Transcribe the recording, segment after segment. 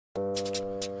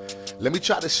Let me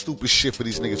try this stupid shit for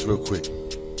these niggas real quick.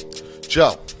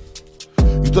 Joe,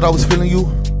 you thought I was feeling you?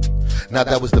 Now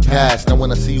that was the past. Now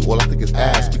when I see you, all I think is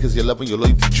ass. Because your love and your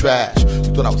loyalty trash.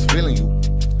 You thought I was feeling you?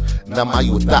 Now my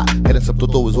you a thought. Head and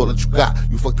todo is all that you got.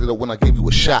 You fucked it up when I gave you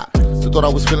a shot. You thought I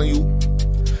was feeling you?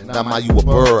 Now my you a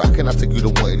bird. I cannot take you to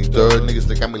 183rd. Niggas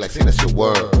look at me like saying that's your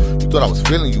word. You thought I was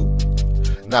feeling you?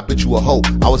 Now bitch you a hoe.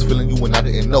 I was feeling you when I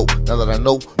didn't know. Now that I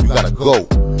know, you gotta go.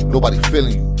 Nobody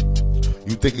feeling you.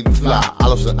 You thinking you fly. I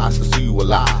lost an eyes to see you a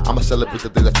lie. I'ma celebrate the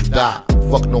day that you die.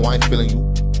 Fuck no, I ain't feeling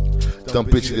you. Dumb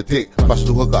bitch in the dick.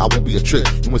 Prostitute hooker, I won't be a trick.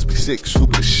 You must be sick,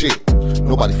 stupid as shit.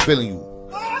 Nobody feeling you.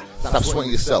 Stop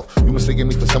sweating yourself. You mistaking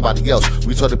me for somebody else.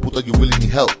 Retarded puta, you really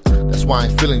need help. That's why I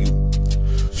ain't feeling you.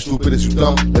 Stupid as you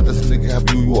dumb. Let this nigga have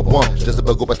you a bum. Just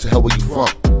about go back to hell where you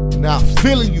from. Now I'm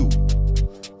feeling you.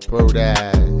 Bird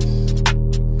ass.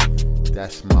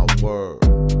 That's my word.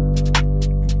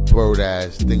 You bird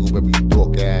ass, dingleberry,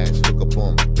 dork ass, hook up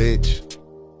on bitch.